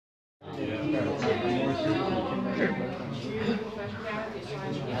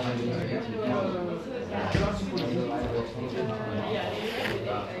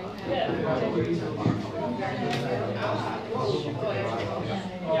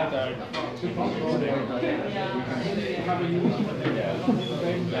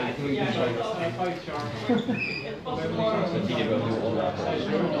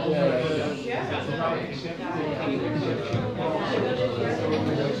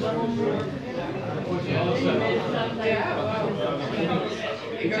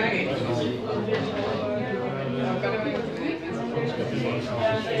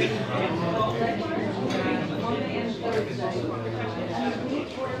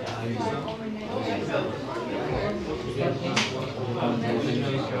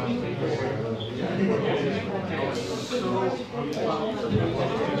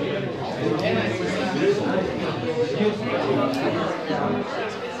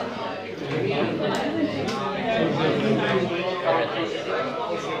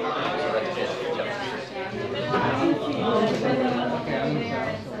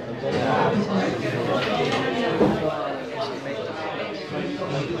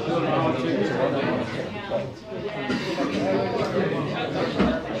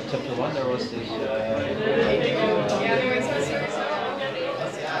Chapter 1 there was this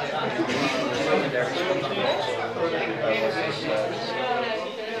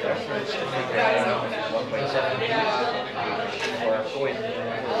reference to figure out 1.7 for a coin.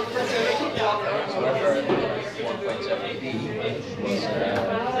 However, 1.7b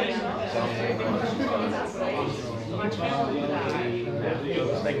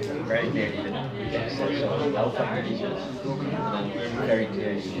was like very nearly the alpha conditions, and then very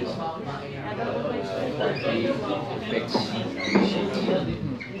clearly this part B fixed sheet.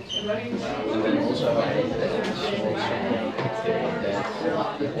 And then also a small circle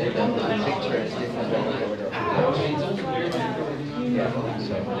that the picture is different than the order of the yeah,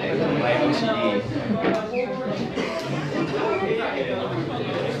 so my OCD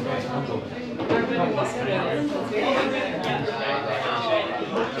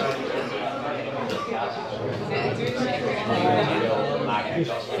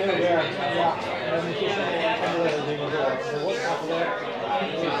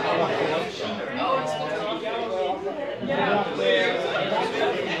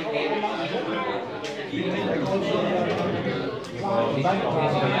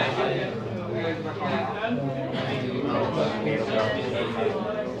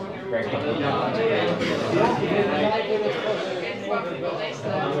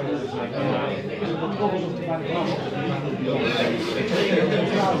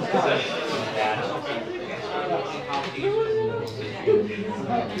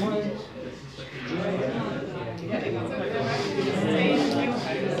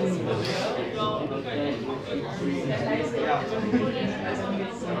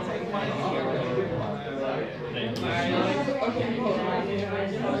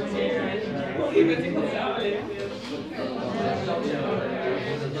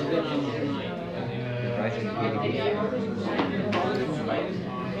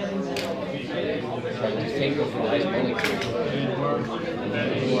trying to think of a nice molecule.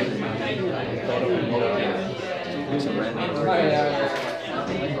 Thought of a molecule. It's a random. Like,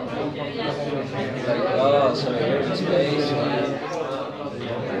 oh, so here's the space.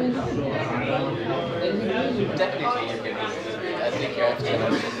 Technically, you can. I think you have to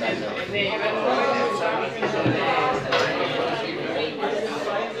have some kind of.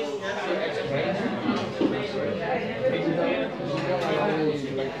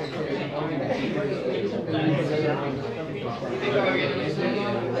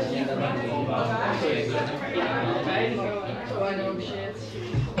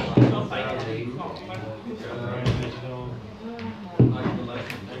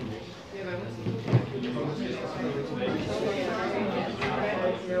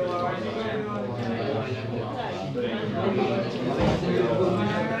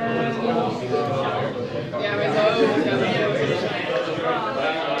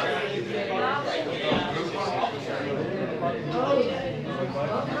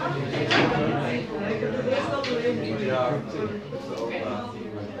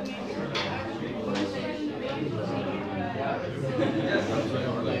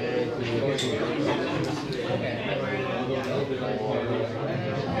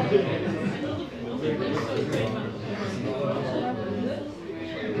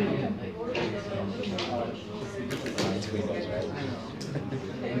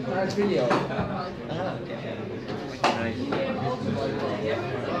 Nice video. Nice.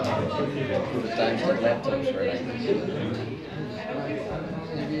 The times that laptops were like this.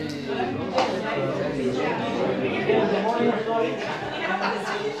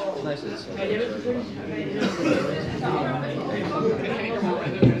 nice that it's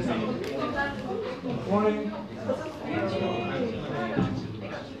Morning.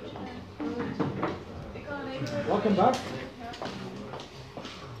 Welcome back.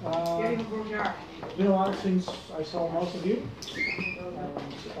 It's been a while since I saw most of you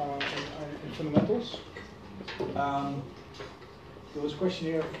in fundamentals. There was a question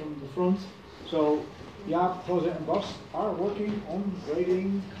here from the front. So, Jaap, Jose, and Bas are working on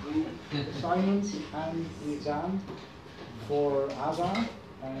grading the assignments and the exam for ASA,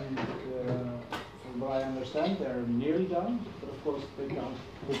 and from what I understand, they're nearly done, but of course they can't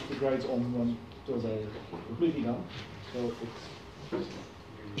put the grades on them until they're completely done. So it's,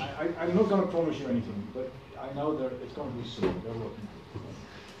 I'm not going to promise you anything, but I know it's going to be soon. They're working.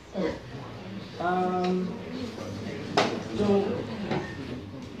 Okay. So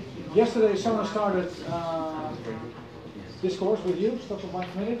yesterday someone started this course with you, Structural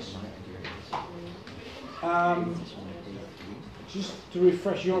Bioinformatics. Just to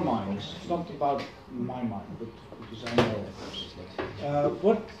refresh your minds, it's not about my mind, but because I know, of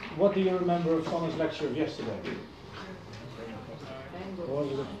course. What do you remember of Thomas' lecture of yesterday? What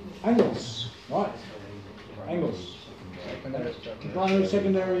was it? Angles, right? Angles. Primary,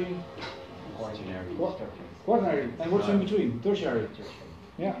 secondary, quaternary, and what's in between? Tertiary.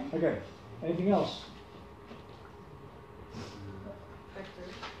 Yeah. Okay. Anything else?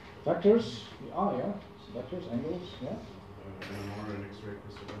 Vectors. Oh yeah. Vectors, angles. Yeah.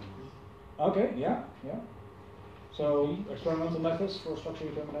 Okay, yeah. So, experimental methods for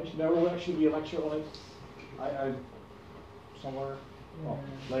structural determination. There will actually be a lecture on it. I somewhere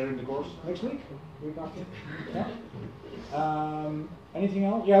later in the course. Next week? Week after? Yeah. Anything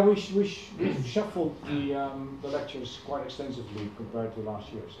else? Yeah, we've shuffled the lectures quite extensively compared to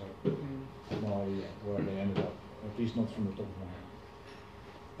last year, so I have no idea where they ended up. At least not from the top of my head.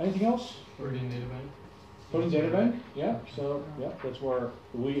 Anything else? Protein data bank. Protein data bank, yeah. So yeah, that's where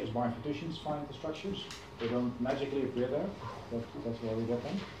we as bioinformaticians find the structures. They don't magically appear there. That's where we get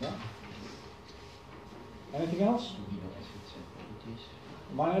them. Yeah. Anything else?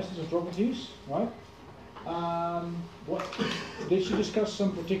 Amino acids and properties, right? What did you discuss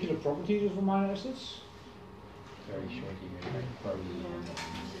some particular properties of amino acids? very short here, probably.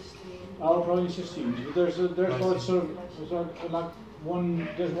 Oh, protein cysteines. But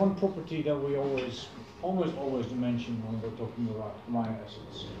there's one property that we almost always mention when we're talking about amino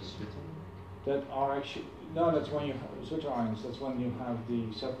acids. That are actually that's when you have switch ions. That's when you have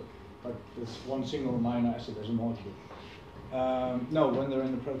the separate, like this one single amino acid as a molecule. No, when they're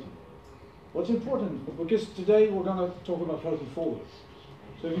in the protein. What's important, because today we're going to talk about protein folding.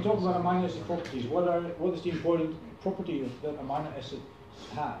 So if you talk about amino acid properties, what is the important property that amino acids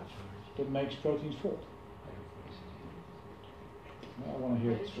have that makes proteins fold? I want to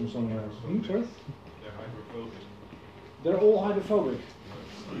hear it from someone else. Sorry? They're hydrophobic. They're all hydrophobic.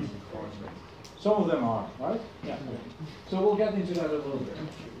 Some of them are, right? Yeah. So we'll get into that a little bit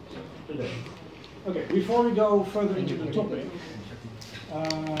today. Okay, before we go further into the topic,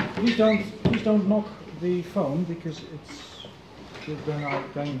 please don't knock the phone because then I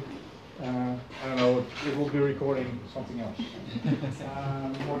don't know, it will be recording something else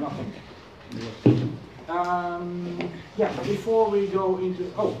or nothing. Yeah, before we go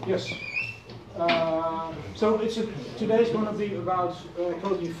into yes. So today's going to be about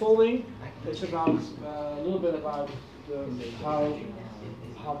protein folding. It's about a little bit about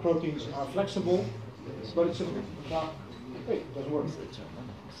how proteins are flexible, but it's about it doesn't work.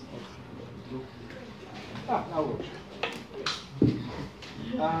 Now it works.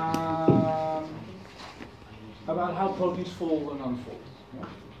 About how proteins fold and unfold. Yeah?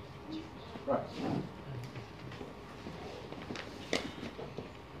 Right.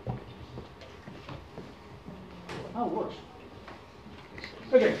 How it works.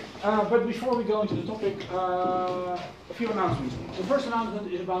 Okay, but before we go into the topic, a few announcements. The first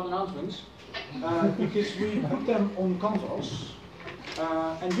announcement is about announcements, because we put them on Canvas,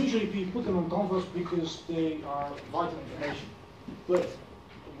 and usually we put them on Canvas because they are vital information. But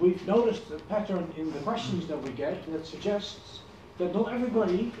we've noticed a pattern in the questions that we get that suggests that not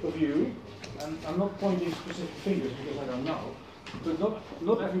everybody of you, and I'm not pointing specific fingers because I don't know, but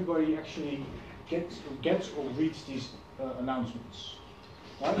not everybody actually gets or reads these announcements.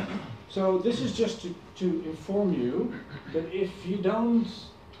 Right? So this is just to inform you that if you don't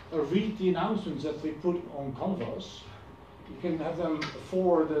read the announcements that we put on Canvas, you can have them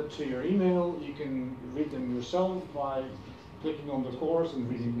forwarded to your email, you can read them yourself by clicking on the course and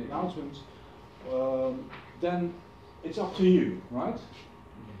reading the announcements, then it's up to you, right?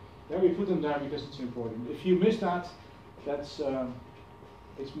 Then we put them there because it's important. If you miss that, that's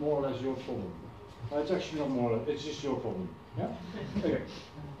it's more or less your problem. It's actually not more or less, it's just your problem. Yeah? Okay.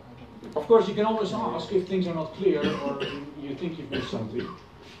 Of course, you can always ask if things are not clear or you think you've missed something.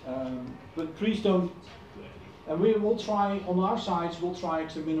 But please don't, and we will try, on our sides, we'll try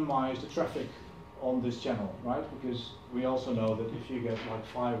to minimize the traffic on this channel, right? Because we also know that if you get like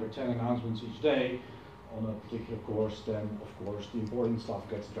 5 or 10 announcements each day on a particular course, then of course the important stuff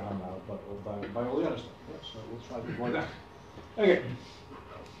gets drowned out by all the other stuff. Yeah? So we'll try to avoid that. Okay.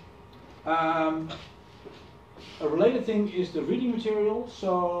 A related thing is the reading material.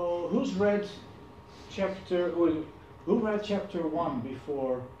 So who's read who read chapter 1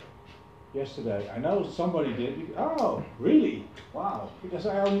 before yesterday? I know somebody did. Oh, really? Wow. Because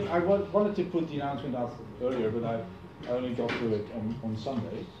I wanted to put the announcement up earlier, but I only got to it on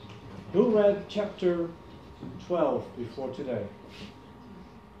Sunday. Who read chapter 12 before today?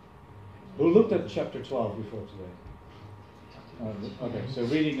 Who looked at chapter 12 before today? Okay, so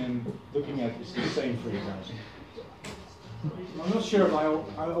reading and looking at is the same for you guys. I'm not sure, but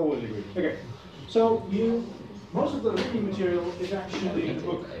I always agree. Okay, so most of the reading material is actually in the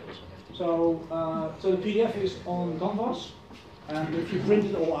book. So the PDF is on Canvas, and if you print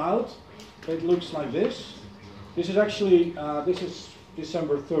it all out, it looks like this. This is actually this is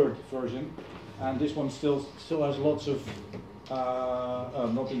December 3rd version, and this one still has lots of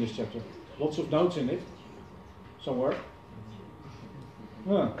not in this chapter, lots of notes in it somewhere.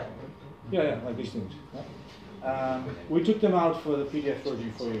 Yeah, like these things. Yeah. We took them out for the PDF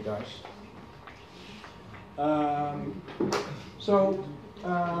version for you guys.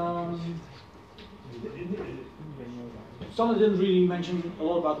 Sanne didn't really mention a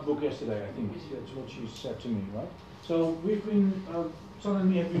lot about the book yesterday. I think that's what she said to me, right? So we've been, Sanne and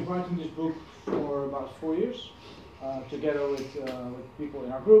me have been writing this book for about 4 years, together with people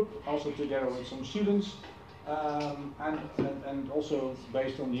in our group, also together with some students. And also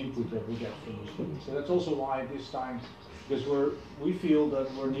based on the input that we get from the students. So that's also why this time, because we feel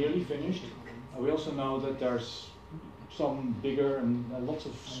that we're nearly finished. We also know that there's some bigger and lots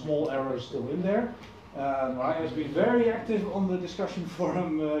of small errors still in there. Mariah has been very active on the discussion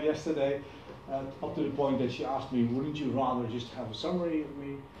forum yesterday, up to the point that she asked me, wouldn't you rather just have a summary of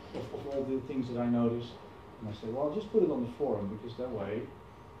me, of all the things that I noticed? And I said, well, just put it on the forum, because that way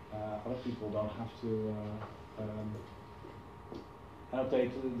other people don't have to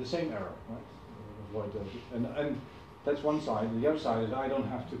annotate the same error, right? Avoid those. And that's one side. The other side is I don't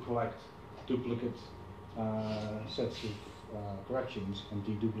have to collect duplicate sets of corrections and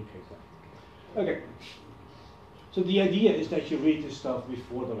deduplicate them. Okay. So the idea is that you read this stuff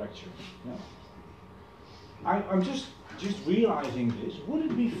before the lecture. Yeah? I'm just realizing this. Would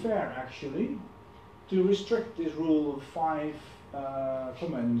it be fair, actually, to restrict this rule of 5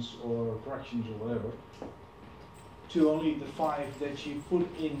 comments or corrections or whatever to only the 5 that you put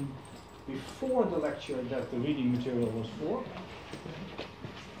in before the lecture that the reading material was for,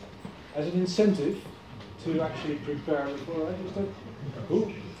 as an incentive to actually prepare before? Is that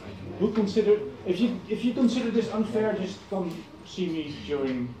who consider, if you consider this unfair, just come see me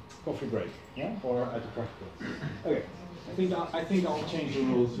during coffee break, yeah, or at the practical. Okay. I think I'll change the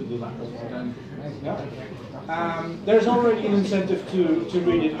rules to the latter. Yeah. There's already an incentive to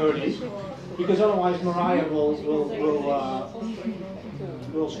read it early, because otherwise Mariah will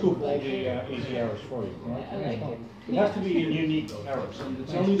scoop all the easy errors for you. Right? It has to be in unique errors, and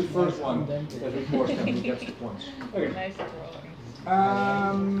it's only the first one that reports them who gets the points. Okay.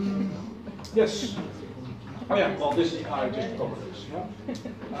 Yes. Oh yeah. Well, this is I just covered this. Yeah.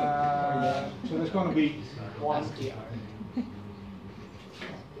 So there's going to be one.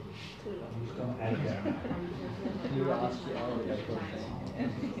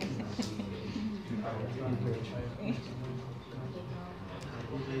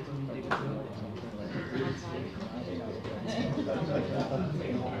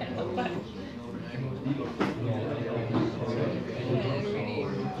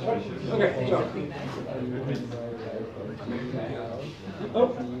 Okay, so. Oh,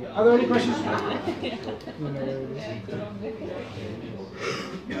 are there any questions?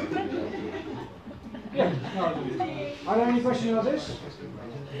 Yeah, no, are there any questions about this?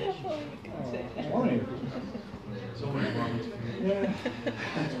 Morning. It's always wrong. Yeah,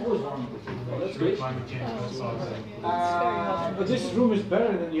 it's always wrong. Well, that's good. But this room is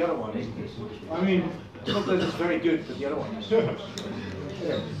better than the other one, isn't it? I mean, it's not that it's very good, but the other one is. Okay.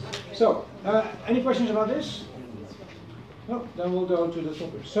 So, any questions about this? No, then we'll go to the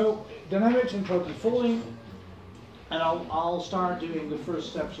topic. So, dynamics and protein folding, and I'll start doing the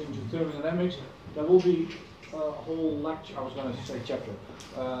first steps into thermodynamics. There will be a whole lecture. I was going to say chapter.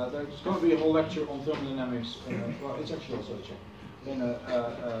 There's going to be a whole lecture on thermodynamics. Well, it's actually also a chapter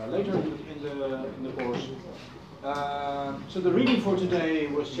later in the course. So the reading for today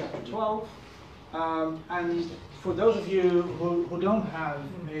was chapter 12. And for those of you who don't have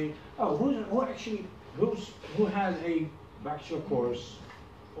a who has a bachelor course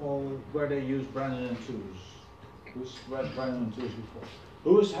on where they use Brennan and Tools? Who's read Brennan and Tools before?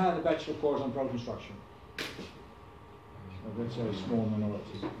 Who has had a bachelor course on protein structure? That's a small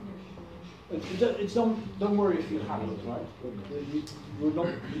minority. Don't worry if you haven't, right? We're not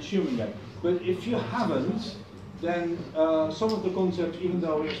assuming that. But if you haven't, then some of the concepts, even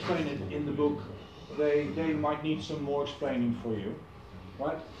though we explain it in the book, they might need some more explaining for you,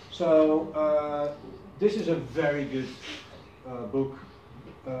 right? So this is a very good book.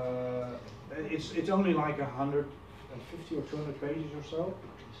 It's only like 150 or 200 pages or so.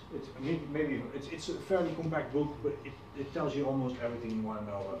 It's a fairly compact book, but it tells you almost everything you want to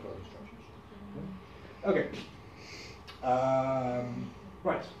know about protein structures. Okay.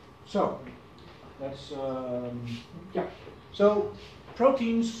 Right. So let's yeah. So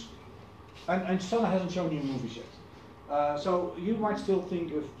proteins, and Sana hasn't shown you movies yet. So you might still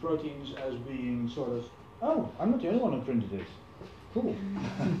think of proteins as being sort of, oh, I'm not the only one who printed it. Cool.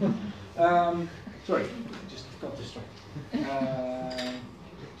 Sorry, just got distracted.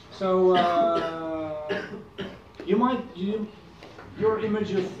 Your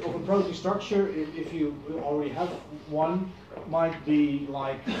image of a protein structure, if you already have one, might be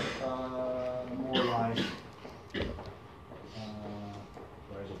like more like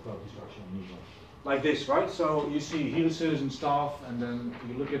where's a protein structure? Like this, right? So you see helices and stuff, and then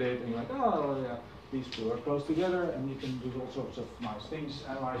you look at it and you're like, oh yeah, these two are close together, and you can do all sorts of nice things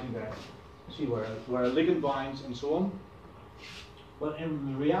analyzing that, see where a ligand binds and so on. But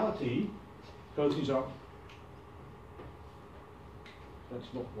in reality, proteins are.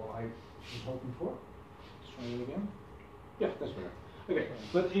 That's not what I was hoping for. Let's try it again. Yeah, that's better. Okay,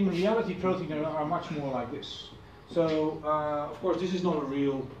 but in reality, proteins are much more like this. So, of course, this is not a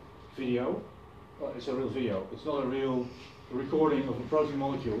real video. Well, it's a real video. It's not a real recording of a protein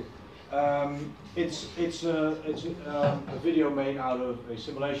molecule. It's a video made out of a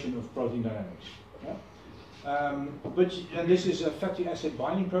simulation of protein dynamics. Yeah? And this is a fatty acid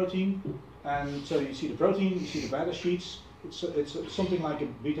binding protein, and so you see the protein, you see the beta sheets. It's something like a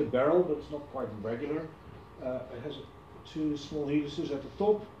beta barrel, but it's not quite regular. It has two small helices at the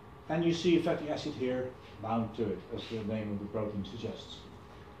top, and you see a fatty acid here bound to it, as the name of the protein suggests.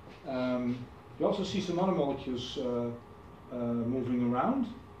 You also see some other molecules moving around.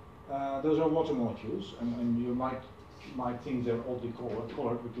 Those are water molecules, and you might think they're oddly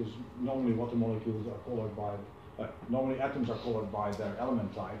colored because normally water molecules are colored by, normally atoms are colored by their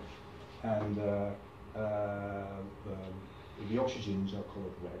element type, and the oxygens are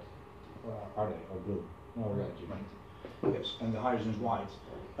colored red. Are they? Or blue? No, red, you meant. Yes, and the hydrogen is white.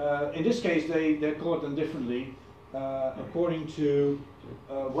 In this case, they color them differently according to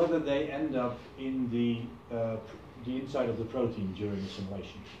whether they end up in the inside of the protein during the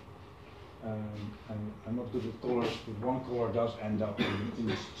simulation. And I'm not good with colors, but one color does end up in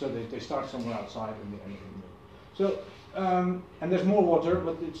this. So they start somewhere outside and they end up in the middle. So, and there's more water,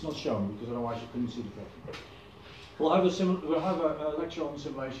 but it's not shown because otherwise you couldn't see the protein. We'll have a lecture on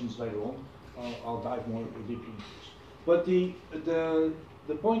simulations later on. I'll dive more deeply into this. But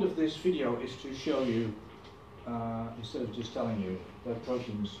the point of this video is to show you, instead of just telling you, that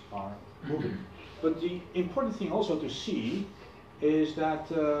proteins are moving. But the important thing also to see is that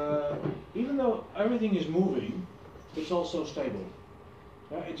even though everything is moving, it's also stable.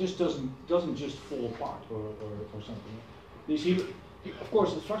 It just doesn't just fall apart or something. You see, of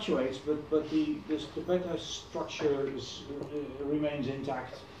course, it fluctuates, but the beta structure remains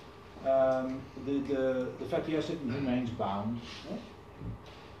intact. The fatty acid remains bound. Yeah?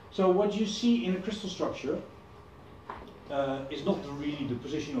 So what you see in a crystal structure is not really the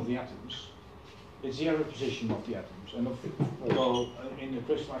position of the atoms. It's the error position of the atoms. And although in the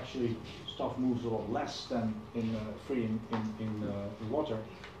crystal actually stuff moves a lot less than in free in water,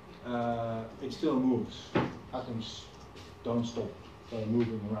 it still moves. Atoms don't stop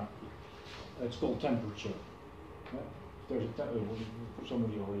moving around. It's called temperature. Yeah? There's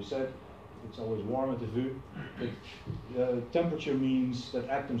somebody already said it's always warm at the VU. Temperature means that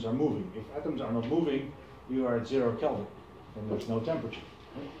atoms are moving. If atoms are not moving, you are at 0 Kelvin, and there's no temperature.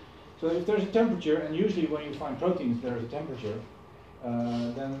 So if there's a temperature, and usually when you find proteins there's a temperature,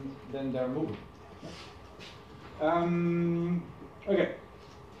 then they're moving. Okay.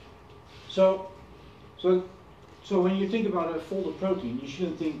 So So when you think about a folded protein, you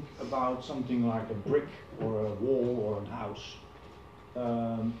shouldn't think about something like a brick or a wall or a house.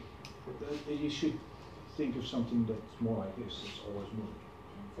 You should think of something that's more like this. It's always moving.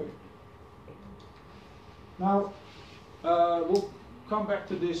 Okay. Now we'll come back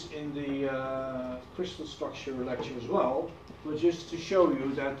to this in the crystal structure lecture as well, but just to show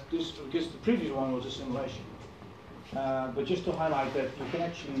you that this, because the previous one was a simulation. But just to highlight that you can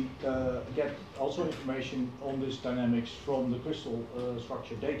actually get also information on this dynamics from the crystal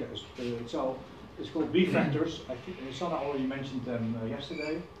structure data itself. It's called B factors. I think Sanna already mentioned them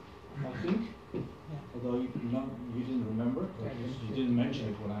yesterday, I think. Although you didn't remember, you didn't mention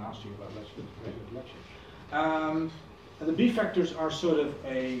it when I asked you about lecture. And the B factors are sort of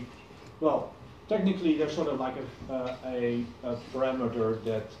a, well, technically they're sort of like a parameter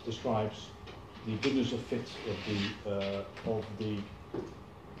that describes the goodness of fit of the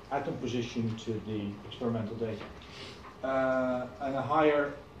atom position to the experimental data. And a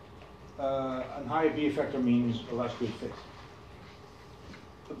higher B factor means a less good fit.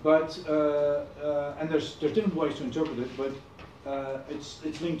 But and there's different ways to interpret it, but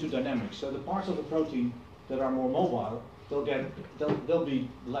it's linked to dynamics. So the parts of the protein that are more mobile, they'll be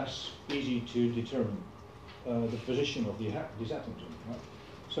less easy to determine the position of these atoms in, right?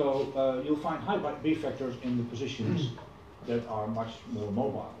 So you'll find high B factors in the positions that are much more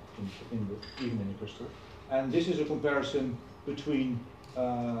mobile, even in the crystal. And this is a comparison between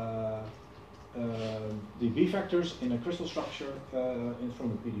the B factors in a crystal structure from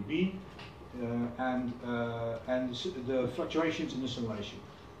the PDB and the fluctuations in the simulation.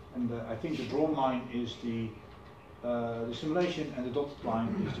 And I think the drawn line is the simulation, and the dotted line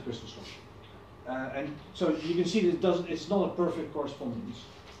is the crystal structure. And so you can see that it's not a perfect correspondence,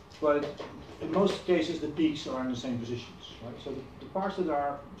 but in most cases the peaks are in the same positions, right? So the parts that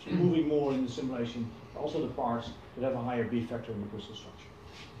are moving more in the simulation are also the parts that have a higher B factor in the crystal structure.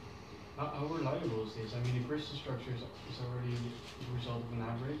 How reliable is this? I mean, the crystal structure is already the result of an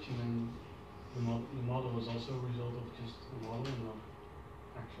average, and then the model is also a result of just a model and not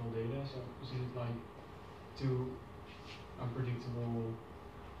actual data. So is it like two unpredictable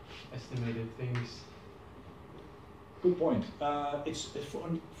estimated things? Good point.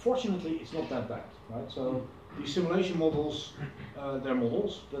 Fortunately, it's not that bad, right? So these simulation models, they're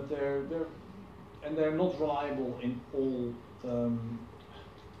models, but they're not reliable in all.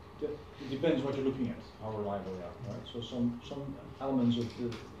 It depends what you're looking at, how reliable they are, right? So some elements of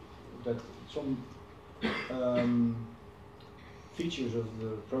some features of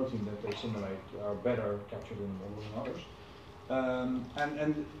the protein that they simulate are better captured in the model than others,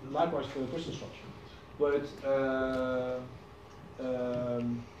 and likewise for the crystal structure. But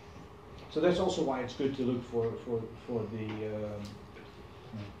so that's also why it's good to look for the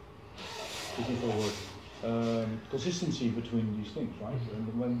looking for a word, consistency between these things, right?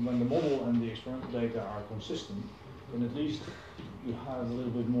 And when the model and the experimental data are consistent, then at least you have a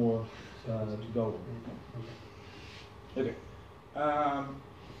little bit more to go with. Okay.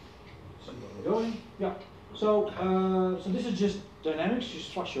 So where we're going? Yeah. So this is just dynamics,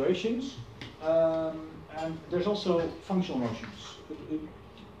 just fluctuations. And there's also functional motions.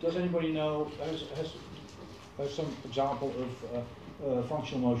 Does anybody know, has some example of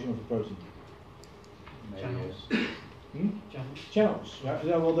functional motion of a protein? Channels. Channels.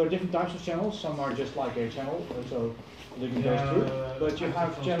 Yeah, well, there are different types of channels. Some are just like a channel, so they can go through. But you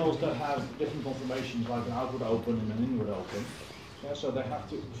have channels that have different conformations, like an outward open and an inward open. Yeah, so they have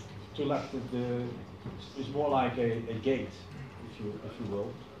to let it's more like a gate, if you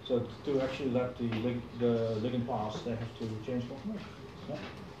will. So to actually let the ligand pass, they have to change conformation. Yeah.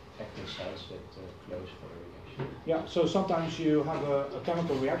 Active sites that close for a reaction. Yeah, so sometimes you have a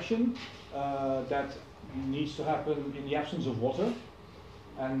chemical reaction that needs to happen in the absence of water,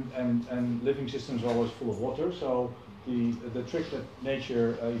 and living systems are always full of water. So the trick that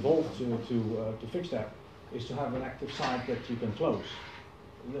nature evolved to fix that is to have an active site that you can close.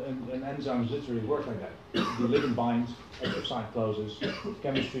 And enzymes literally work like that. The ligand binds, active site closes,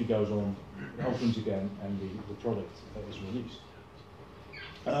 chemistry goes on, it opens again, and the product is released.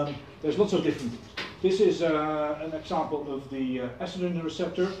 There's lots of different things. This is an example of the estrogen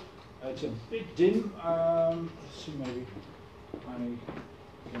receptor. It's a bit dim. Let's see, maybe I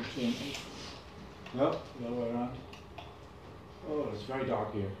can change it. No, the other way around. Oh, it's very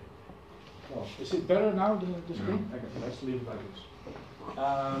dark here. Oh, is it better now than the screen? Okay, let's leave it like this.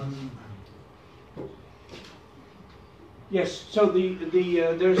 Yes, so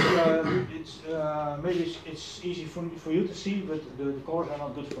there's it's maybe it's easy for you to see, but the colors are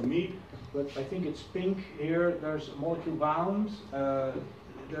not good for me. But I think it's pink here. There's a molecule bound.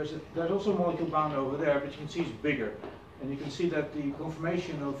 there's also a molecule bound over there, but you can see it's bigger, and you can see that the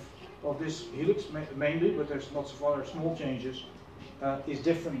conformation of this helix mainly, but there's lots of other small changes, is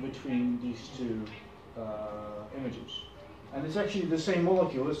different between these two images. And it's actually the same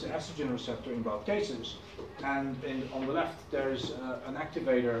molecule as the estrogen receptor in both cases. And on the left, there's an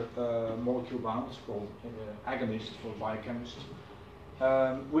activator molecule bound. It's called agonist for biochemists,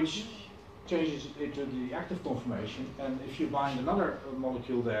 which changes into the active conformation. And if you bind another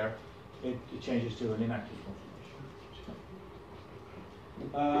molecule there, it changes to an inactive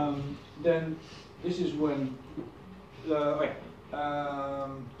conformation. Then this is when.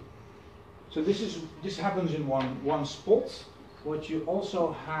 So this happens in one spot. What you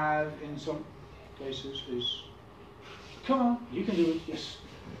also have in some cases is, come on, you can do it. Yes,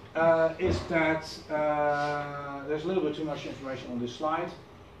 is that there's a little bit too much information on this slide,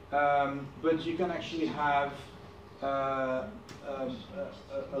 but you can actually have an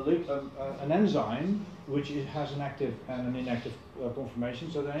enzyme which has an active and an inactive conformation.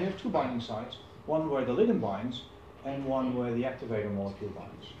 So then you have two binding sites: one where the ligand binds, and one where the activator molecule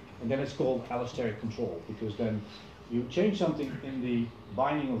binds. And then it's called allosteric control, because then you change something in the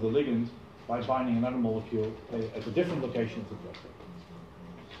binding of the ligand by binding another molecule at a different location of the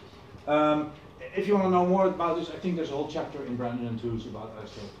drug. If you want to know more about this, I think there's a whole chapter in Brandon and Tools about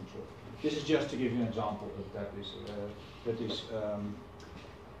allosteric control. This is just to give you an example of that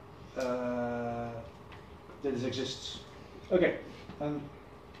this exists. Okay.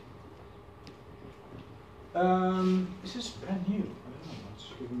 This is brand new. I don't know, it's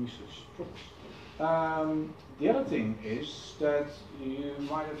giving me such troubles. The other thing is that you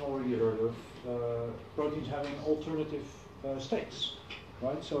might have already heard of proteins having alternative states,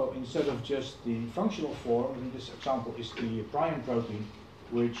 right? So instead of just the functional form, in this example is the prion protein,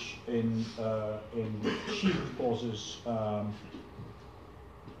 which in sheep causes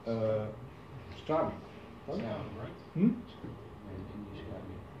scurvy. Right?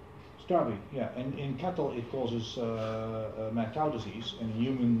 Scurvy, yeah. And in cattle it causes mad cow disease, and in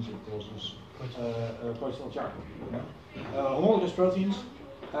humans it causes Creutzfeldt Jakob. Homologous proteins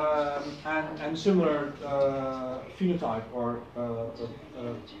and similar phenotype or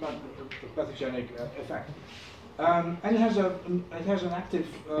pathogenic effect. And it has an active.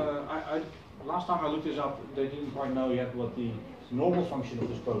 Last time I looked this up, they didn't quite know yet what the normal function of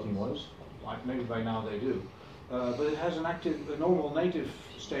this protein was. Like maybe by now they do. But it has an active, a normal native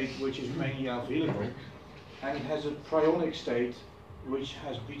state which is mainly alpha helical, and it has a prionic state which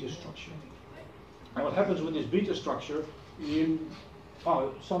has beta structure. And what happens with this beta structure? Sanne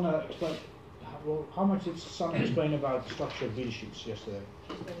explained. Well, how much did Sanne explain about the structure of beta sheets yesterday?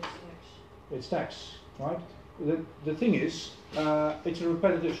 It stacks, right? The thing is, it's a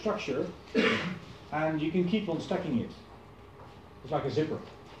repetitive structure, and you can keep on stacking it. It's like a zipper.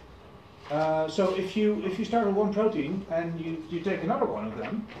 So if you start with one protein and you take another one of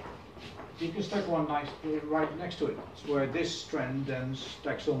them, you can stack one right next to it. It's where this strand then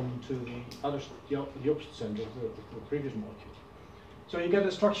stacks on to the opposite end of the previous molecule. So you get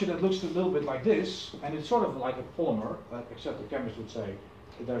a structure that looks a little bit like this, and it's sort of like a polymer, except the chemist would say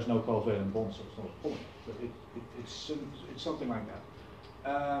that there's no covalent bond, so it's not a polymer, but it's something like that.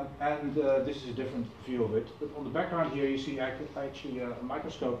 This is a different view of it. But on the background here, you see actually a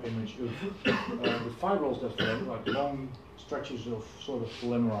microscope image of the fibrils that form, like long stretches of sort of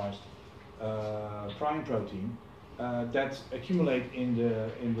polymerized prion protein that accumulate in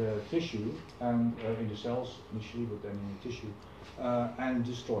the tissue and in the cells initially, but then in the tissue, and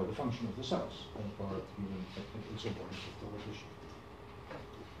destroy the function of the cells, or even in some points of the whole tissue.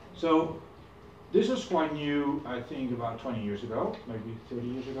 So this was quite new, I think, about 20 years ago, maybe 30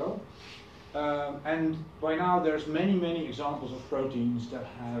 years ago. And by now there's many examples of proteins that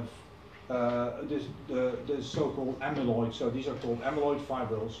have the so-called amyloid. So these are called amyloid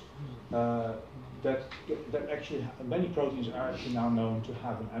fibrils. That actually, many proteins are actually now known to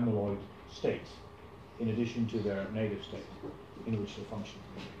have an amyloid state, in addition to their native state, in which they function.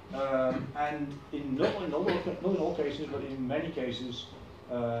 And not in all cases, but in many cases,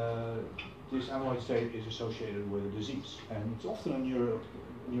 this amyloid state is associated with a disease, and it's often a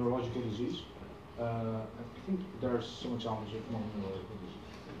neurological disease. I think there are some examples of non-neurological disease.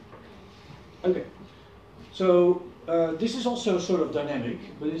 Okay, so this is also sort of dynamic,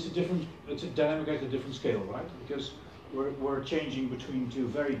 but it's a dynamic at a different scale, right? Because we're changing between two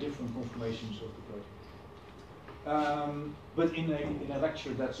very different conformations of the protein. But in a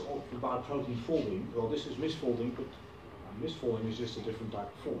lecture that's all about protein folding, well, this is misfolding, but misfolding is just a different type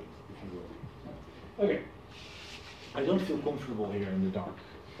of folding, if you will. Okay, I don't feel comfortable here in the dark.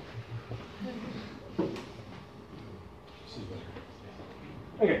 This is better.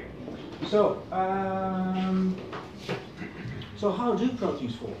 So how do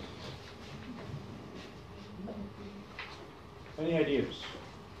proteins fold? Any ideas?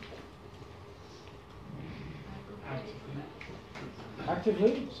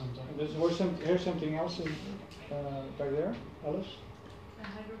 Actively? Sometimes. Here's something else in, back there, Alice?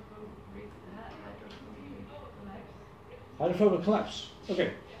 Hydrophobic collapse.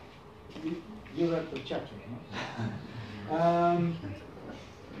 Okay. You read the chapter.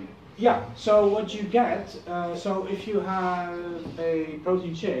 Yeah, so what you get, so if you have a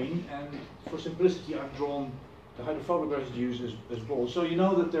protein chain, and for simplicity I've drawn the hydrophobic residues as balls. So you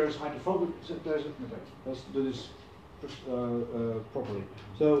know that there's hydrophobic, let's do this properly.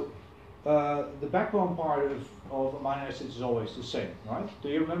 So the backbone part of amino acids is always the same, right? Do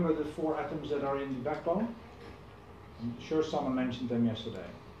you remember the 4 atoms that are in the backbone? I'm sure someone mentioned them yesterday.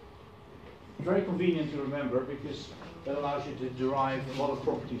 Very convenient to remember because that allows you to derive a lot of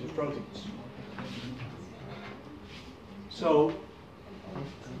properties of proteins. So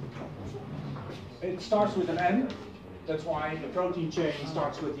it starts with an N. That's why the protein chain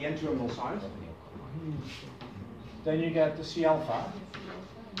starts with the N-terminal side. Then you get the C alpha,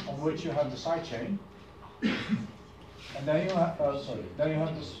 on which you have the side chain. And then you have,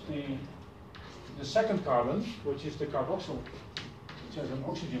 the second carbon, which is the carboxyl, which has an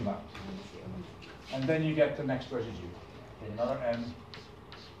oxygen bound. And then you get the next residue. Another N,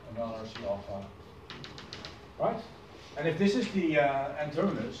 another C alpha. Right? And if this is the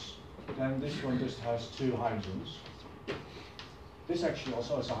N-terminus, then this one just has 2 hydrogens. This actually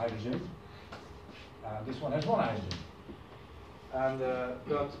also has a hydrogen. This one has 1 hydrogen. And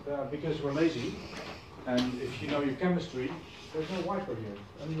but because we're lazy, and if you know your chemistry, there's no wiper here.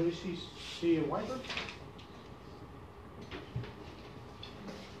 Anybody see a wiper?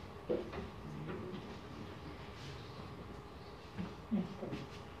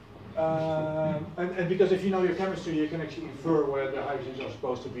 And because if you know your chemistry, you can actually infer where the hydrogens are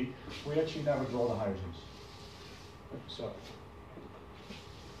supposed to be. We actually never draw the hydrogens. So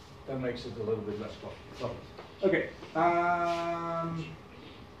that makes it a little bit less fun. Okay.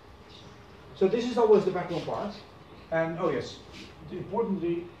 So this is always the backbone part. And oh yes,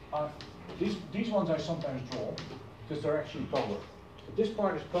 importantly, these ones I sometimes draw because they're actually polar. This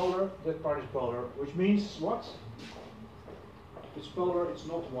part is polar, that part is polar, which means what? It's polar, it's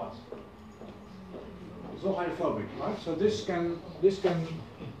not what? It's not hydrophobic, right? So this can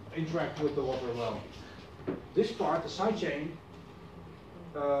interact with the water well. This part, the side chain,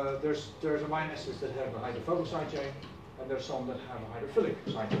 there's amino acids that have a hydrophobic side chain, and there's some that have a hydrophilic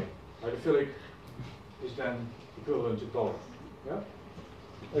side chain. Hydrophilic is then equivalent to polar. Yeah.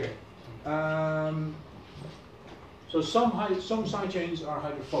 Okay. So some side chains are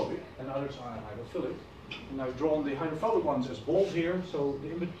hydrophobic and others are hydrophilic. And I've drawn the hydrophobic ones as balls here. So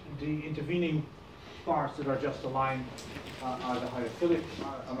the intervening parts that are just aligned are the hydrophilic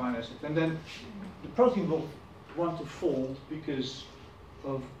amino acids. And then the protein will want to fold because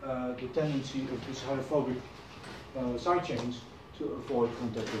of the tendency of these hydrophobic side chains to avoid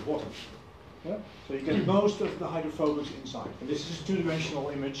contact with water. Yeah? So you get most of the hydrophobics inside. And this is a 2-dimensional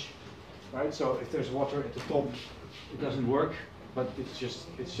image, right? So if there's water at the top, it doesn't work, but it's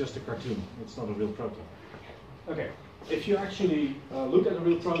just a cartoon. It's not a real protein. Okay. If you actually look at a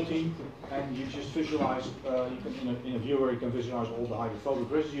real protein and you just visualize, in a viewer you can visualize all the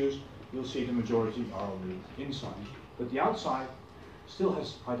hydrophobic residues, you'll see the majority are on the inside. But the outside still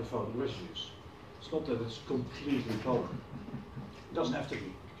has hydrophobic residues. It's not that it's completely polar. It doesn't have to be.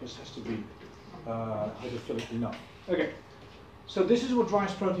 It just has to be hydrophilic enough. Okay. So this is what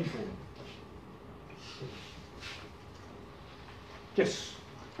drives protein folding. Yes.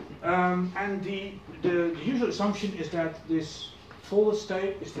 And the usual assumption is that this folded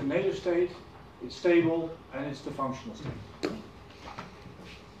state is the native state, it's stable, and it's the functional state.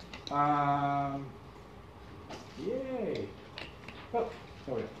 Yay! Oh,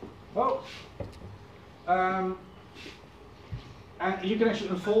 sorry. Oh! And you can actually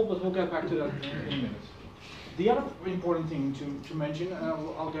unfold, but we'll get back to that in a minute. The other important thing to mention, and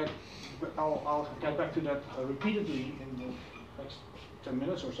I'll get back to that repeatedly in the next 10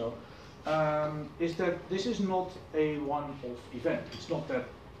 minutes or so, is that this is not a one-off event. It's not that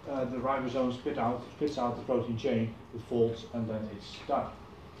the ribosome spits out the protein chain, it folds, and then it's done.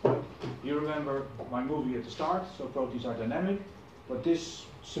 Right? You remember my movie at the start, so proteins are dynamic, but this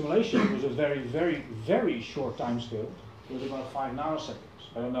simulation was a very, very, very short time scale. It was about 5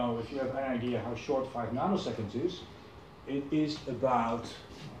 nanoseconds. I don't know if you have any idea how short 5 nanoseconds is. It is about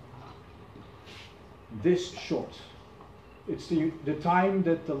this short. It's the time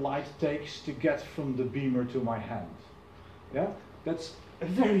that the light takes to get from the beamer to my hand. Yeah, that's a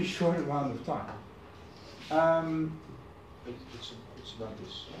very short amount of time. It's about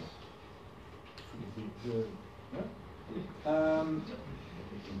this.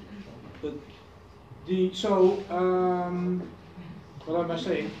 What am I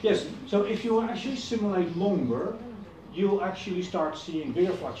saying? Yes, so if you actually simulate longer, you'll actually start seeing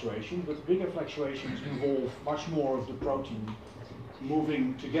bigger fluctuations, but bigger fluctuations involve much more of the protein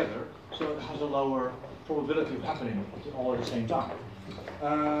moving together, so it has a lower probability of happening all at the same time.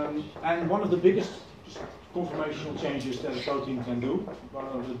 And one of the biggest conformational changes that a protein can do, one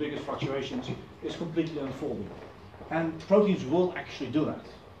of the biggest fluctuations, is completely unfolding. And proteins will actually do that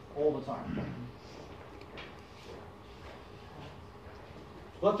all the time.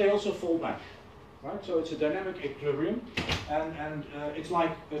 But they also fall back, right? So it's a dynamic equilibrium, and it's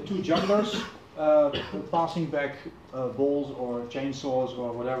like two jugglers passing back balls or chainsaws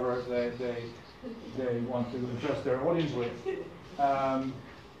or whatever they want to impress their audience with.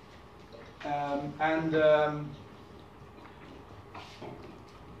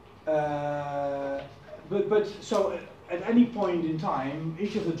 But so at any point in time,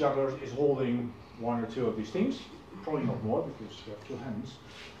 each of the jugglers is holding one or two of these things. Probably not more because you have two hands.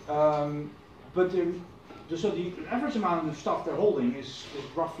 So the average amount of stuff they're holding is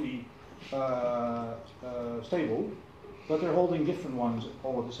roughly stable, but they're holding different ones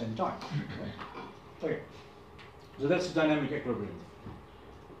all at the same time. Okay, so that's the dynamic equilibrium.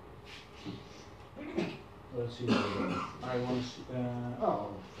 Let's see. I want to see.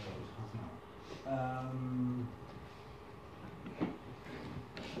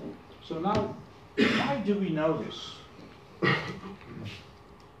 So now, why do we know this?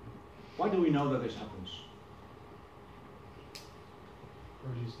 Why do we know that this happens?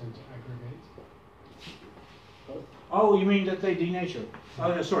 Proteins tend to aggregate. Oh, you mean that they denature?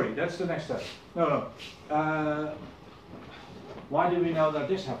 Oh, sorry, that's the next step. No. Why do we know that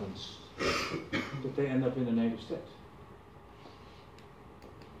this happens? That they end up in a native state?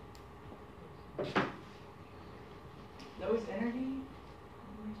 Lowest energy?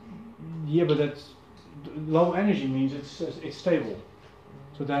 Yeah, but that's low energy means it's stable.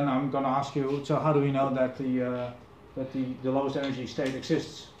 So then I'm going to ask you. So how do we know that the lowest energy state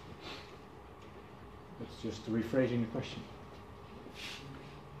exists? That's just rephrasing the question.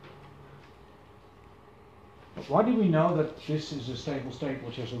 Why do we know that this is a stable state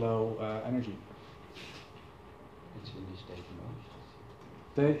which has a low energy? It's in this state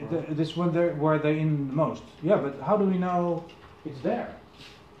most. This one there, where they in the most? Yeah, but how do we know it's there?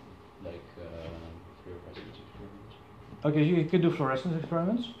 Like fluorescence experiments. Okay, you can do fluorescence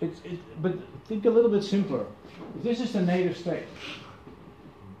experiments. But think a little bit simpler. If this is the native state,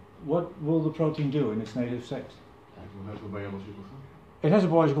 what will the protein do in its native state? It has a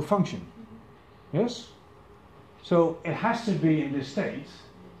biological function. Yes? So it has to be in this state.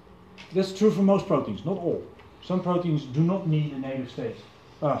 That's true for most proteins, not all. Some proteins do not need a native state.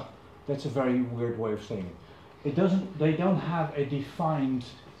 That's a very weird way of saying it. They don't have a defined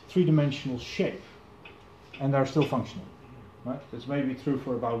three-dimensional shape, and they're still functional. Right? That's maybe true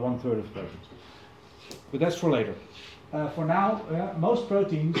for about 1/3 of proteins. But that's for later. For now, most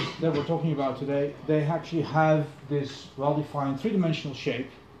proteins that we're talking about today, they actually have this well-defined three-dimensional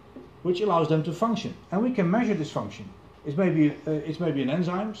shape, which allows them to function, and we can measure this function. It's maybe an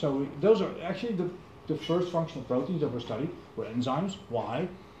enzyme. So those are actually the first functional proteins that were studied were enzymes. Why?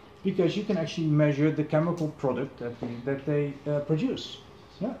 Because you can actually measure the chemical product that they produce.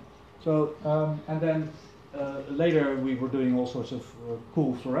 Yeah. So and then later we were doing all sorts of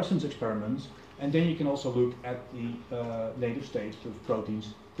cool fluorescence experiments, and then you can also look at the native states of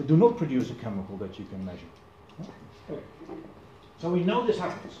proteins that do not produce a chemical that you can measure. Yeah? Okay. So we know this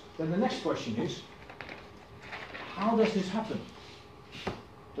happens. Then the next question is, how does this happen?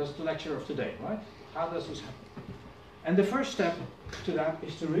 That's the lecture of today, right? How does this happen? And the first step to that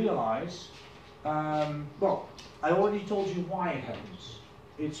is to realize, well, I already told you why it happens.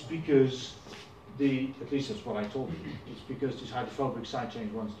 It's because at least that's what I told you, it's because these hydrophobic side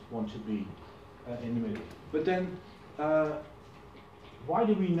chains want to be in the middle. But then, why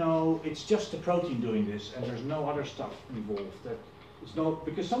do we know it's just the protein doing this and there's no other stuff involved? That it's not,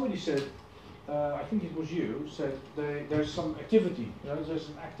 because somebody said, I think it was you, said there's some activity, there's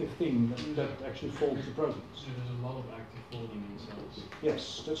an active thing that actually folds the proteins. So there's a lot of active folding in cells.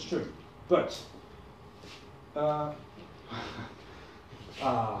 Yes, that's true. But, the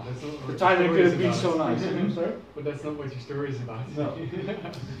timing could have been so nice. Sorry? But that's not what your story is about. No. It just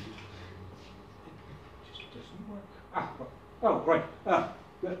doesn't work. Oh, right.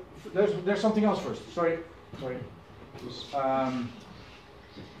 There's something else first. Sorry.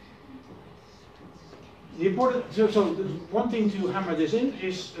 the important, so the one thing to hammer this in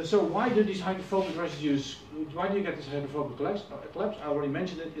is, so why do these hydrophobic residues, why do you get this hydrophobic collapse? I already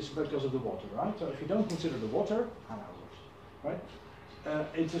mentioned it, it's because of the water, right? So if you don't consider the water, right,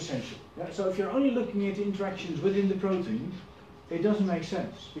 it's essential. Yeah? So if you're only looking at the interactions within the protein, it doesn't make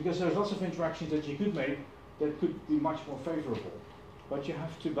sense, because there's lots of interactions that you could make that could be much more favorable. But you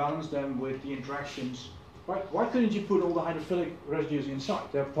have to balance them with the interactions. Why couldn't you put all the hydrophilic residues inside?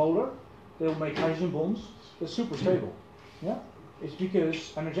 They're polar, they'll make hydrogen bonds, they're super stable. Yeah? It's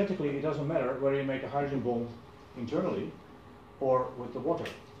because energetically it doesn't matter whether you make a hydrogen bond internally or with the water.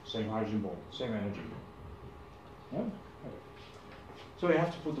 Same hydrogen bond, same energy. Yeah? Okay. So you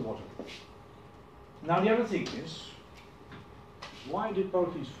have to put the water. Now the other thing is, why do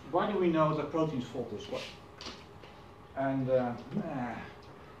we know that proteins fold this way? And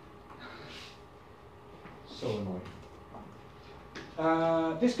so annoying.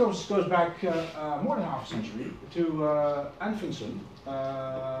 This goes back more than half a century to Anfinsen,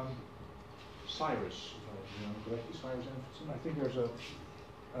 Cyrus, if I remember correctly, Cyrus Anfinsen. I think there's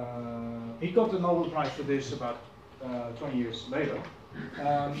he got the Nobel Prize for this about 20 years later.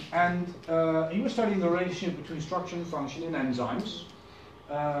 And he was studying the relationship between structure and function in enzymes.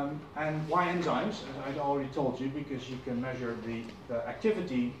 And why enzymes? As I'd already told you, because you can measure the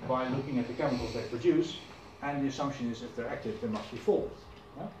activity by looking at the chemicals they produce, and the assumption is if they're active, they must be folded.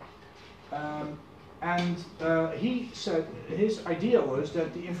 Yeah? He said his idea was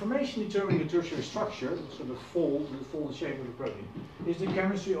that the information determining the tertiary structure, so the folded shape of the protein, is the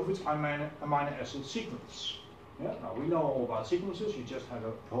chemistry of its amino acid sequence. Yeah? Now we know all about sequences. You just had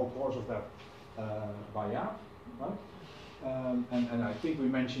a whole course of that by Jaap, right? And I think we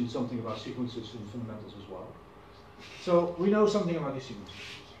mentioned something about sequences in fundamentals as well. So we know something about these sequences.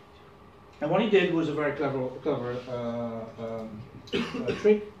 And what he did was a very clever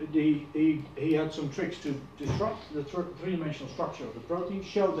trick. He had some tricks to disrupt the three-dimensional structure of the protein,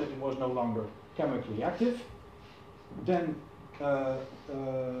 showed that it was no longer chemically active, and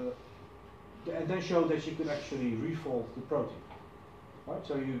then showed that you could actually refold the protein. Right?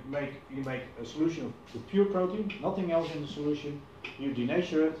 So you make a solution of the pure protein, nothing else in the solution. You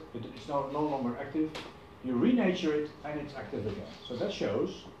denature it; it's no longer active. You renature it, and it's active again. So that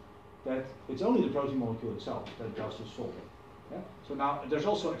shows that it's only the protein molecule itself that does this folding. Yeah? So now there's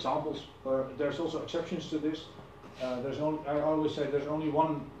also examples, there's also exceptions to this. I always say there's only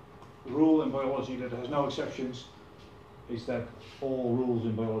one rule in biology that has no exceptions, is that all rules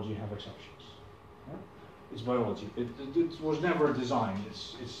in biology have exceptions. Yeah? It's biology. It was never designed.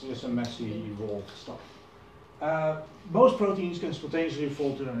 It's just a messy, evolved stuff. Most proteins can spontaneously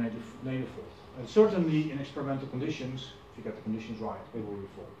fold to their native fold. And certainly in experimental conditions, if you get the conditions right, they will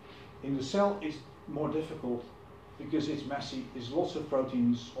refold. In the cell, it's more difficult because it's messy. It's lots of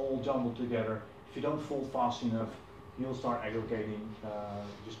proteins all jumbled together. If you don't fold fast enough, you'll start aggregating,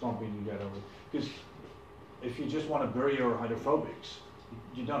 just clumping together. Because if you just want to bury your hydrophobics,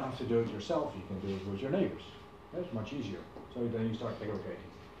 you don't have to do it yourself. You can do it with your neighbors. That's much easier. So then you start aggregating.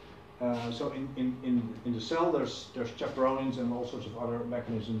 So in the cell, there's chaperonins and all sorts of other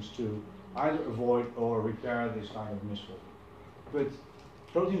mechanisms to either avoid or repair this kind of misfolding. But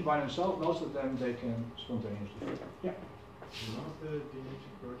proteins by themselves, most of them, they can spontaneously fold. Yeah? None of the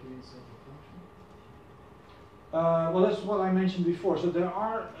denatured proteins have a function? Well, that's what I mentioned before. So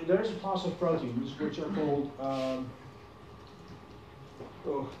there is a class of proteins which are called,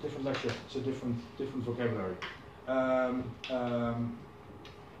 different lecture, it's a different vocabulary.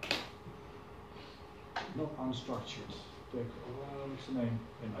 Not unstructured. What's the name?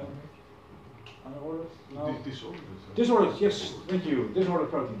 Unordered? No. Disordered. Disordered, yes, thank you.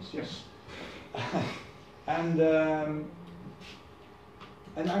 Disordered proteins, yes. And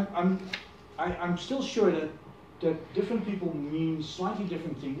I'm still sure that different people mean slightly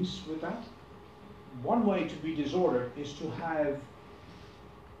different things with that. One way to be disordered is to have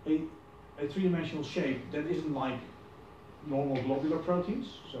a three-dimensional shape that isn't like normal globular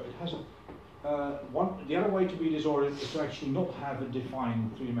proteins. So it has the other way to be disordered is to actually not have a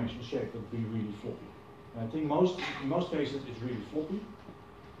defined three-dimensional shape, but be really floppy. And I think in most cases it's really floppy,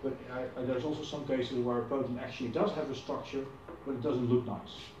 but there's also some cases where a protein actually does have a structure, but it doesn't look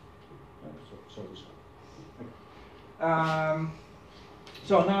nice. So this one. Okay.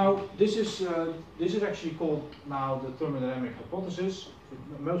 So now this is actually called now the thermodynamic hypothesis.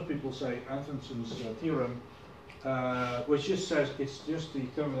 Most people say Anfinsen's theorem. Which just says it's just the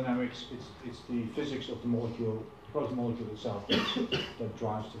thermodynamics, it's the physics of the molecule, protein molecule itself that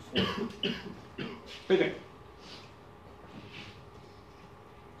drives the folding. Okay.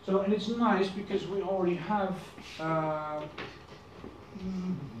 So, and it's nice because we already have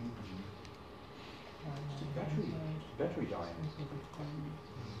battery dying?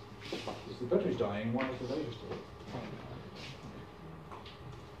 Is the battery dying? One of the lasers still?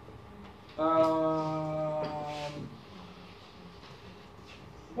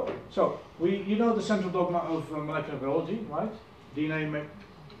 So you know the central dogma of molecular biology, right? DNA make.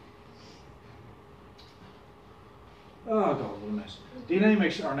 Oh God, what a mess. DNA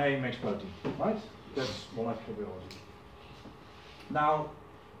makes RNA, makes protein, right? That's molecular biology. Now,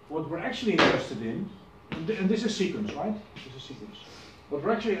 what we're actually interested in, and this is sequence, right? This is sequence. What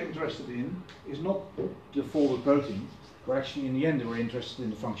we're actually interested in is not the folded protein. We're actually, in the end, we're interested in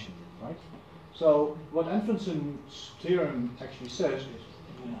the function, right? So, what Anfinsen's theorem actually says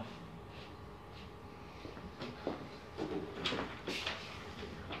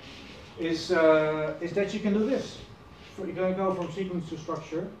is that you can do this. You can go from sequence to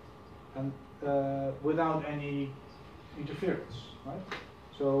structure, and without any interference, right?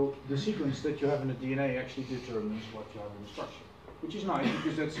 So the sequence that you have in the DNA actually determines what you have in the structure, which is nice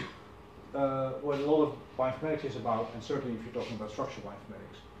because that's what a lot of bioinformatics is about, and certainly if you're talking about structural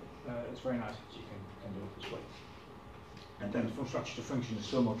bioinformatics, it's very nice that you can do it this way. And then from structure to function is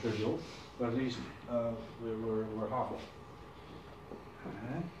still not trivial, but at least we're halfway.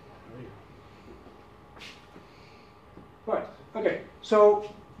 There you go. Right, okay, so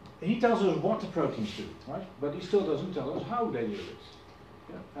he tells us what the proteins do, right? But he still doesn't tell us how they do it.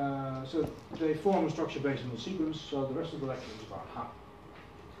 Yeah. So they form a structure based on the sequence, so the rest of the lecture is about how.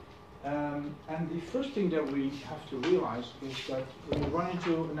 And the first thing that we have to realize is that we run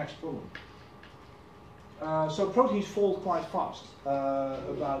into the next problem. So proteins fold quite fast,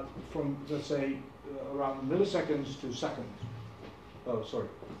 about from, let's say, around milliseconds to seconds. Oh, sorry.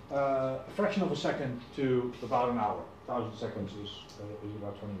 A fraction of a second to about an hour. 1,000 seconds is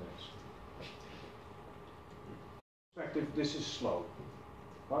about 20 minutes. Perspective, this is slow,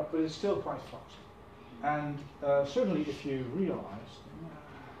 right? But it's still quite fast. And certainly if you realize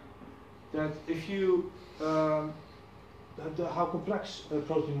that if you how complex a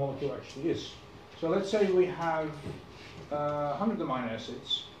protein molecule actually is. So let's say we have 100 amino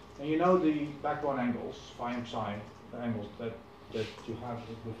acids, and you know the backbone angles, phi and psi angles that you have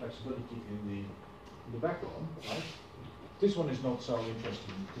the flexibility in the backbone, right? This one is not so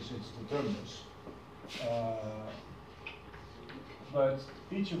interesting because it's determinants. But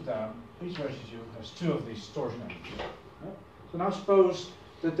each residue has two of these torsion angles. Yeah? So now suppose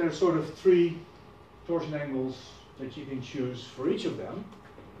that there's sort of 3 torsion angles that you can choose for each of them.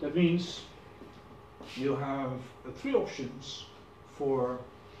 That means you have 3 options for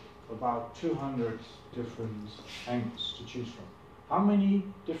about 200 different angles to choose from. How many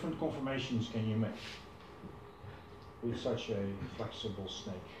different conformations can you make with such a flexible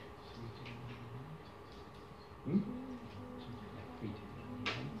snake?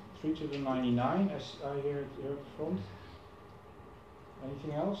 3 to the 99, as I hear it here from.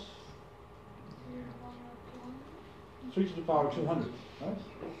 Anything else? 3 to the power 200,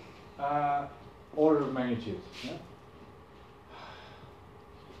 right? Order of magnitude. Yeah?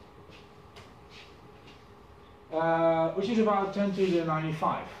 Which is about 10 to the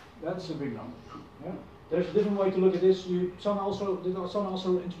 95. That's a big number. Yeah? There's a different way to look at this. Did someone also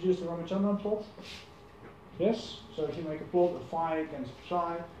introduce the Ramachandran plot? Yes? So if you make a plot of phi against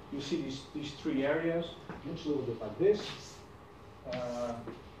psi, you see these 3 areas. It looks a little bit like this.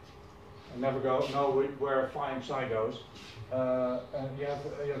 I never know where phi and psi goes. And you have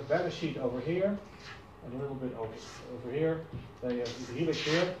a beta sheet over here, and a little bit over here. Then you have the helix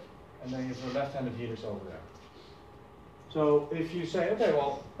here, and then you have the left-handed helix over there. So if you say, okay,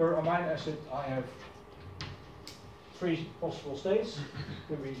 well, per amino acid I have 3 possible states.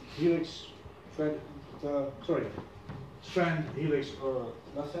 Could be helix, strand, helix, or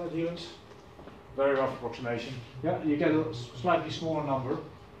left-handed helix. Very rough approximation. Yeah, you get a slightly smaller number,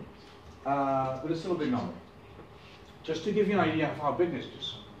 but it's still a big number. Just to give you an idea of how big this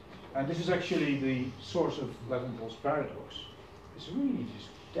is, and this is actually the source of Leventhal's paradox. It's really just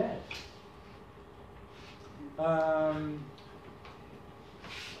dead.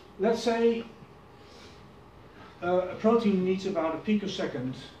 Let's say a protein needs about a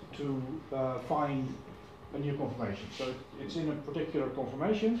picosecond to find a new conformation. So it's in a particular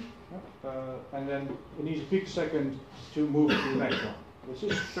conformation, and then it needs a picosecond to move to the next one. This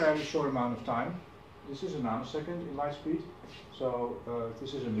is a fairly short amount of time. This is a nanosecond in light speed. So if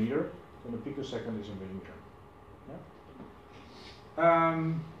this is a meter, then a picosecond is a millimeter.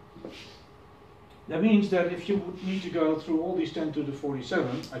 Yeah? That means that if you would need to go through all these 10 to the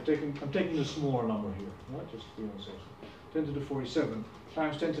 47, I'm taking a smaller number here, right? Just to be on the safe side. 10 to the 47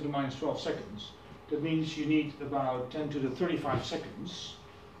 times 10 to the minus 12 seconds. That means you need about 10 to the 35 seconds,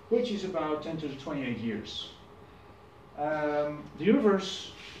 which is about 10 to the 28 years. The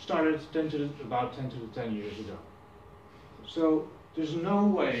universe started about 10 to the 10 years ago. So there's no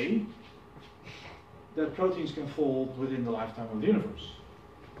way that proteins can fold within the lifetime of the universe.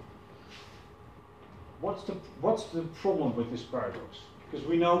 What's the problem with this paradox? Because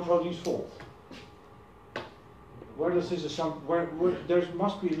we know proteins fold. Where does this assumption? There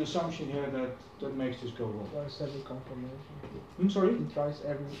must be an assumption here that makes this go wrong. Tries every confirmation. Sorry. He tries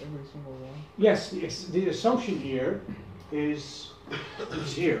every single one. Yes, the assumption here is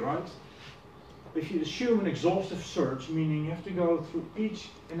it's here, right? If you assume an exhaustive search, meaning you have to go through each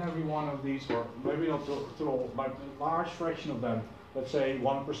and every one of these, or maybe not through all, but a large fraction of them, let's say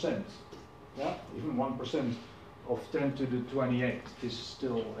 1%. Yeah, even 1% of 10 to the 28 is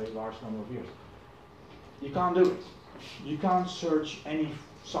still a large number of years. You can't do it. You can't search any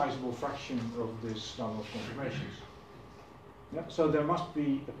sizable fraction of this number of confirmations. Yeah? So there must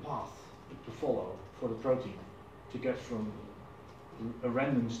be a path to follow for the protein to get from a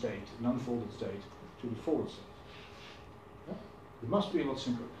random state, an unfolded state, to the folded state. Yeah? It must be a lot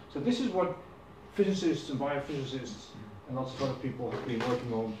simpler. So this is what physicists and biophysicists and lots of other people have been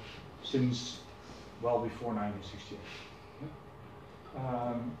working on since well before 1968.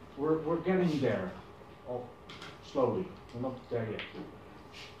 Yeah? We're getting there, slowly. We're not there yet.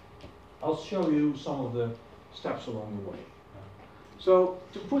 I'll show you some of the steps along the way. So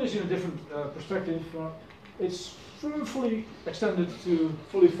to put this in a different perspective, it's from fully extended to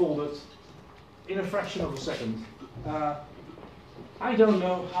fully folded in a fraction of a second. I don't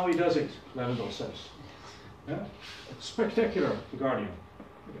know how he does it, Leventhal says. Yeah? It's spectacular, the Guardian.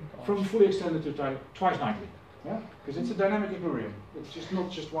 From fully extended to twice nightly. Yeah? Because it's a dynamic equilibrium. It's just not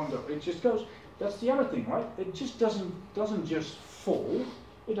just one go. It just goes. That's the other thing, right? It just doesn't just fold.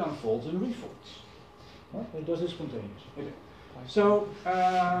 It unfolds and refolds. Right? It does it spontaneously. Okay. So,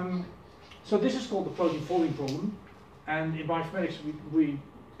 so this is called the protein folding problem, and in bioinformatics,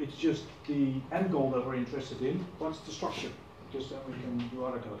 it's just the end goal that we're interested in. What's the structure? Because then we can do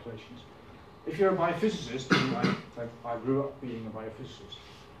other calculations. If you're a biophysicist, and I grew up being a biophysicist,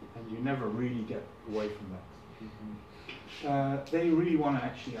 and you never really get away from that. Then you really want to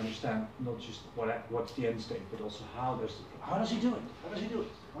actually understand not just what's the end state, but also how does he do it? How does he do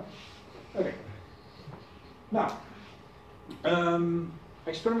it? Right? Okay. Now.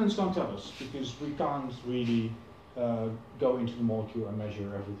 Experiments don't tell us, because we can't really go into the molecule and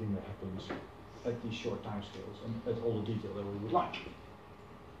measure everything that happens at these short time scales and at all the detail that we would like.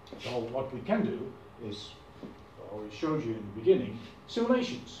 So what we can do is, I already showed you in the beginning,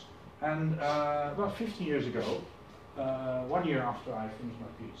 simulations. And about 15 years ago, 1 year after I finished my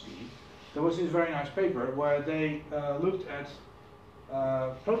PhD, there was this very nice paper where they looked at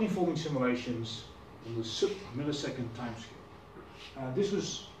protein folding simulations in the sub-millisecond time scale. This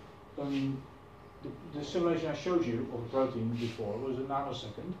was the simulation I showed you of a protein before was a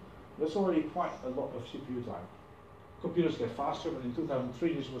nanosecond. That's already quite a lot of CPU time. Computers get faster, but in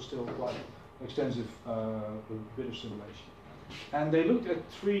 2003 this was still quite an extensive bit of simulation. And they looked at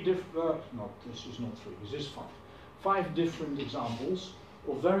this is not three, this is five different examples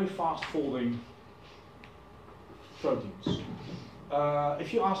of very fast folding proteins.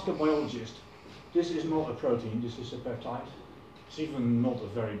 If you ask a biologist, this is not a protein, this is a peptide. It's even not a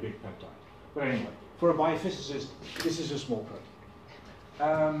very big peptide. But anyway, for a biophysicist, this is a small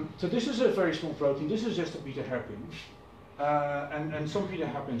protein. So this is a very small protein. This is just a beta hairpin. And some beta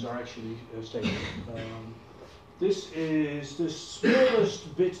hairpins are actually stable. This is the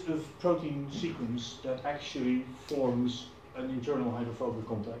smallest bit of protein sequence that actually forms an internal hydrophobic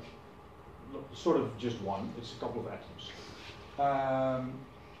contact. Sort of just one. It's a couple of atoms.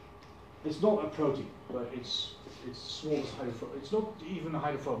 It's not a protein, but it's the smallest hydrophobic. It's not even a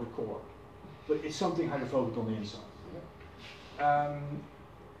hydrophobic core, but it's something hydrophobic on the inside.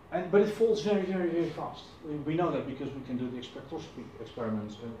 But it folds very, very, very fast. We know that because we can do the spectroscopy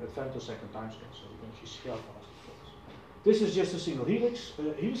experiments at femtosecond timescale, so we can actually see how fast it folds. This is just a single helix.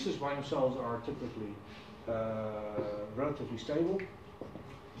 Helices by themselves are typically relatively stable.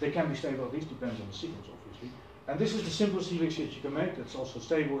 They can be stable, at least depends on the sequence, obviously. And this is the simplest helix that you can make that's also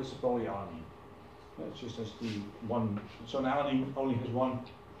stable. It's a polyalanine. It's just as the one. So an alanine only has one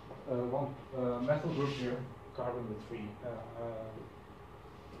methyl group here, carbon with three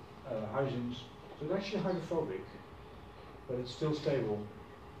hydrogens. So it's actually hydrophobic, but it's still stable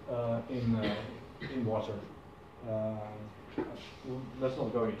in water. Let's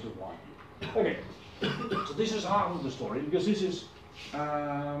not go into why. Okay. So this is half of the story, because this is.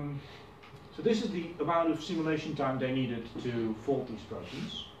 So this is the amount of simulation time they needed to fold these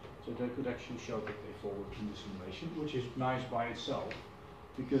proteins. So they could actually show that they folded in the simulation, which is nice by itself,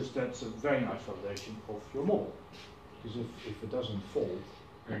 because that's a very nice validation of your model. because if it doesn't fold,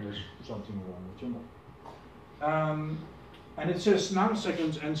 then there's something wrong with your model. And it says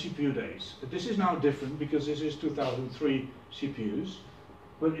nanoseconds and CPU days. But this is now different because this is 2003 CPUs,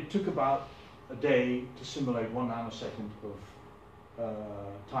 but it took about a day to simulate 1 nanosecond of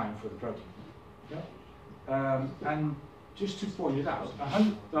time for the protein. Yeah? And just to point it out,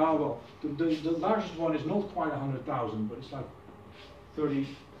 the largest one is not quite 100,000, but it's like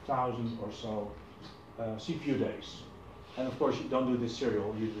 30,000 or so CPU days. And of course, you don't do this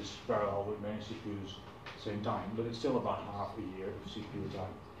serial, you do this parallel with many CPUs at the same time, but it's still about half a year of CPU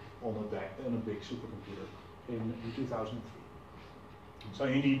time on a big supercomputer in 2003. So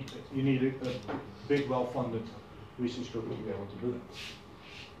you need a big, well-funded research group to be able to do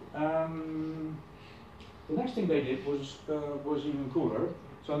that. The next thing they did was even cooler.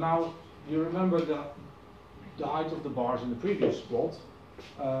 So now you remember the height of the bars in the previous plot.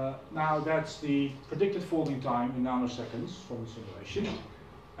 Now that's the predicted folding time in nanoseconds from the simulation.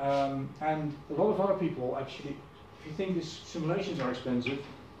 And a lot of other people actually, if you think these simulations are expensive,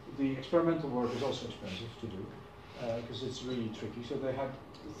 the experimental work is also expensive to do because it's really tricky. So they had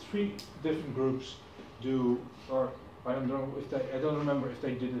 3 different groups do, or I don't know if I don't remember if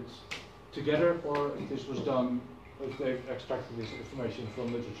they did it together or if this was done, if they extracted this information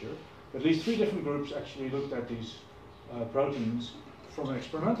from literature. But at least 3 different groups actually looked at these proteins from an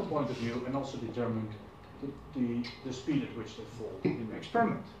experimental point of view and also determined the speed at which they fold in the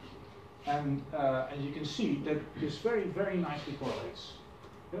experiment. And you can see that this very, very nicely correlates.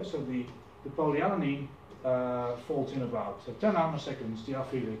 Yeah, so the polyalanine folds in about 10 nanoseconds, the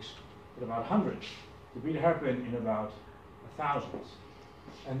alpha helix at about 100, the beta hairpin in about 1,000,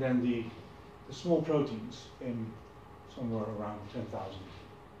 and then the small proteins in somewhere around 10,000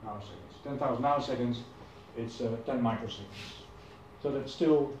 nanoseconds. 10,000 nanoseconds, it's 10 microseconds. So that's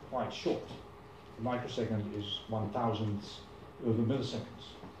still quite short. A microsecond is 1,000th of a millisecond.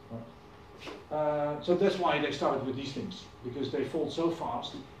 Right? So that's why they started with these things, because they fold so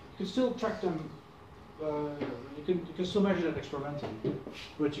fast. You can still track them. You can still measure that experimentally,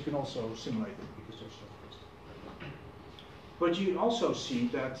 but you can also simulate them because they're so fast. But you also see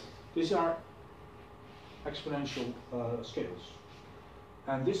that these are exponential scales,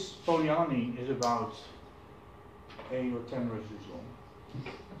 and this polyalanine is about 8 or 10 residues long.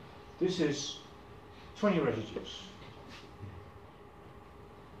 This is 20 residues.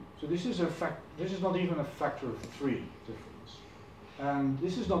 So this is this is not even a factor of 3 difference, and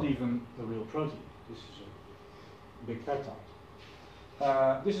this is not even a real protein. This is a big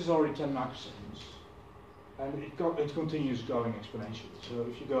peptide. This is already 10 microseconds, and it continues going exponentially. So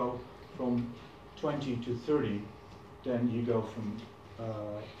if you go from 20 to 30, then you go from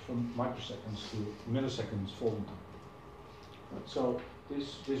microseconds to milliseconds folding time. Right? So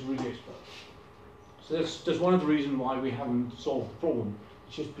this really explodes. So that's one of the reasons why we haven't solved the problem.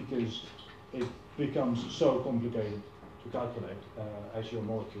 It's just because it becomes so complicated to calculate as your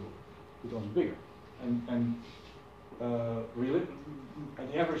molecule becomes bigger. And really,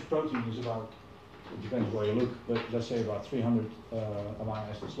 the average protein is about, it depends where you look, but let's say about 300 amino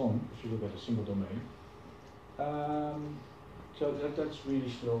acids long if you look at a single domain. So that's really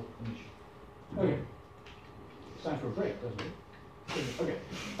still an issue. Okay, it's time for a break, doesn't it? Okay.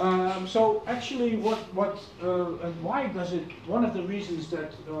 So actually, and why does it? One of the reasons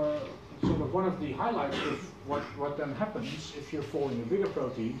that sort of one of the highlights of what then happens if you're folding a bigger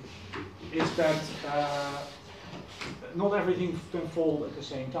protein is that not everything can fold at the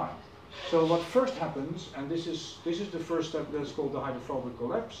same time. So what first happens, and this is the first step that's called the hydrophobic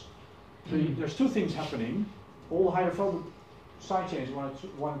collapse. There's 2 things happening. All the hydrophobic side chains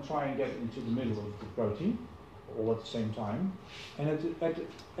want to try and get into the middle of the protein, all at the same time, and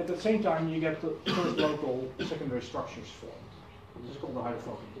at the same time you get the first local secondary structures formed. This is called the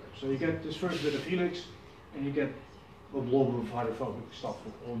hydrophobic collapse. So you get this first bit of helix, and you get a blob of hydrophobic stuff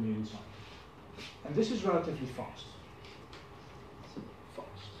on the inside. And this is relatively fast.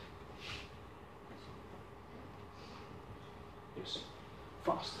 Yes,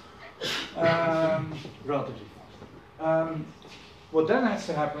 fast. Relatively fast. What then has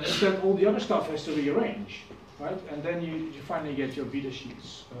to happen is that all the other stuff has to rearrange, right? And then you finally get your beta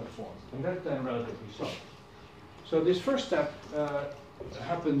sheets formed, and that's then relatively slow. So this first step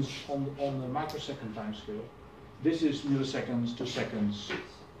happens on the microsecond time scale. This is milliseconds to seconds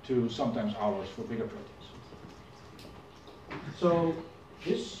to sometimes hours for bigger proteins. So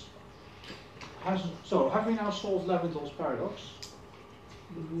this has, so have we now solved Levinthal's paradox?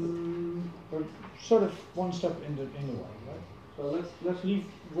 We're sort of one step in the way, right? So let's leave.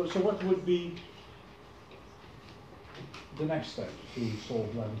 So what would be the next step to solve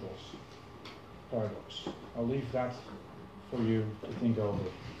Levinthal's paradox. I'll leave that for you to think over.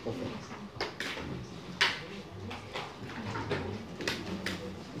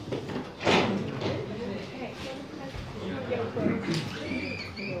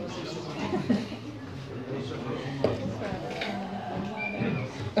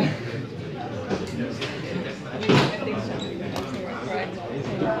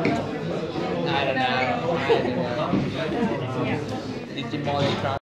 I don't know. Did you